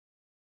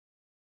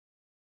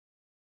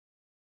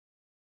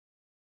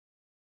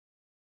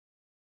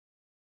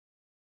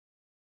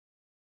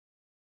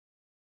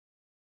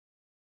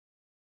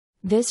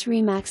This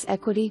RE/MAX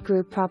Equity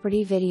Group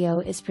property video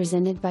is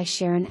presented by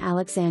Sharon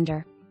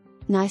Alexander.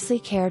 Nicely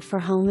cared for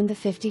home in the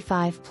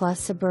 55-plus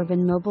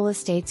Suburban Mobile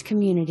Estates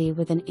community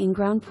with an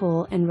in-ground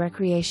pool and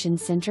recreation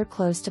center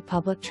close to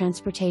public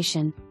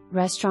transportation,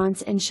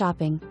 restaurants and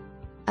shopping.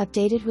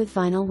 Updated with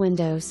vinyl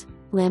windows,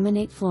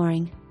 laminate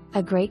flooring,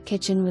 a great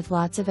kitchen with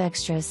lots of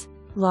extras,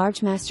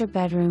 large master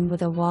bedroom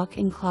with a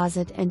walk-in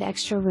closet and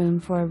extra room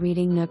for a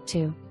reading nook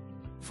too.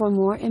 For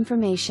more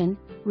information,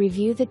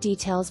 review the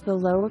details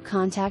below or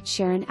contact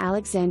Sharon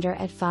Alexander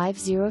at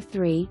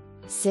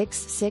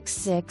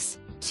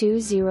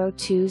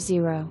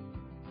 503-666-2020.